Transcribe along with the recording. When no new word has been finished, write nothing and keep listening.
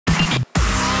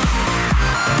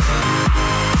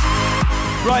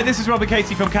Right, this is Rob and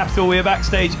Katie from Capital. We're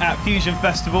backstage at Fusion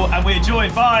Festival, and we're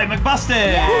joined by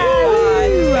McBusted.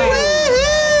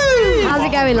 How's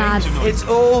it going, lads? It's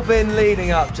all been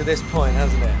leading up to this point,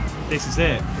 hasn't it? This is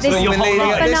it. This is your whole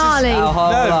life. finale.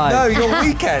 No, your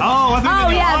weekend. Oh, I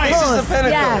think yeah, of This is course. the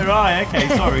pinnacle. Yeah. Right, okay,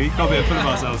 sorry. Got a bit full of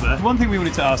ourselves there. One thing we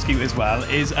wanted to ask you as well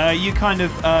is you kind of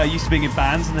used to being in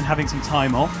bands and then having some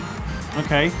time off.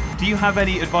 Okay. Do you have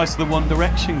any advice to the One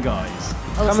Direction guys?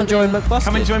 Come and join McBusted.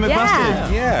 Come and join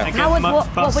McBusted. Yeah. And How get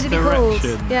would, what would it be called?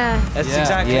 Direction. Yeah. That's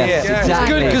exactly it. It's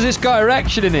good because it's got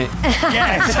erection in it.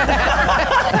 Yes.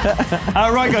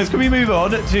 Right, guys, can we move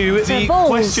on to the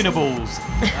balls. questionables?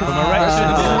 From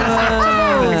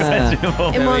erections.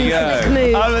 Questionable. In one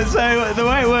slick move. So the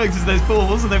way it works is there's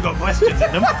balls and they've got questions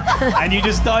in them, and you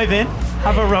just dive in,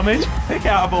 have a rummage, pick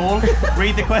out a ball,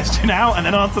 read the question out, and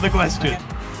then answer the question.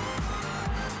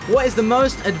 What is the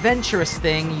most adventurous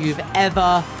thing you've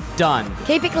ever done?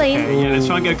 Keep it clean. Okay, yeah, let's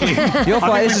try and go clean.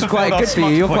 This is quite good for you.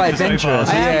 You're quite adventurous.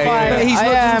 But he's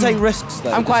not doesn't take risks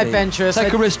though. I'm quite adventurous.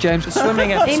 Take a risk, James. Swimming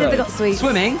He never episode. got sweets.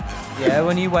 Swimming? Yeah,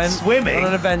 when you went Swimming? on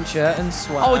an adventure and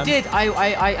swam. Oh, I did.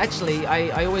 I actually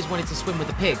always wanted to swim with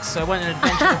the pigs, so I went on an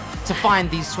adventure to find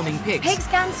these swimming pigs. Pigs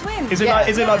can swim. Is it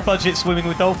like budget swimming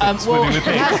with dolphins, swimming with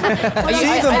pigs? It's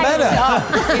even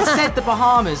better. It said the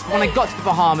Bahamas, but when I got to the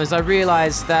Bahamas, I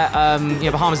realised that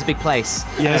Bahamas is a big place.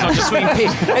 Yeah. It's not just swimming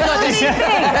pigs.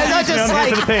 It's not just Down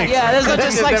here for the pigs. there's not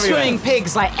just like Everywhere. swimming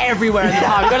pigs like everywhere in the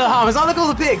Bahamas. Go to the Bahamas. Oh, look at all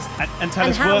the pigs. And tell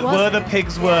And us, how was were the it?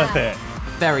 pigs worth it?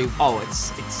 Very. It's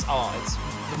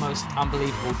the most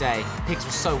unbelievable day. Pigs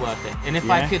were so worth it. And if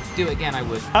I Yeah. could do it again, I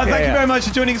would. Thank you very much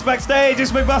for joining us backstage.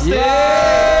 It's McBusted.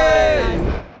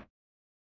 Yay!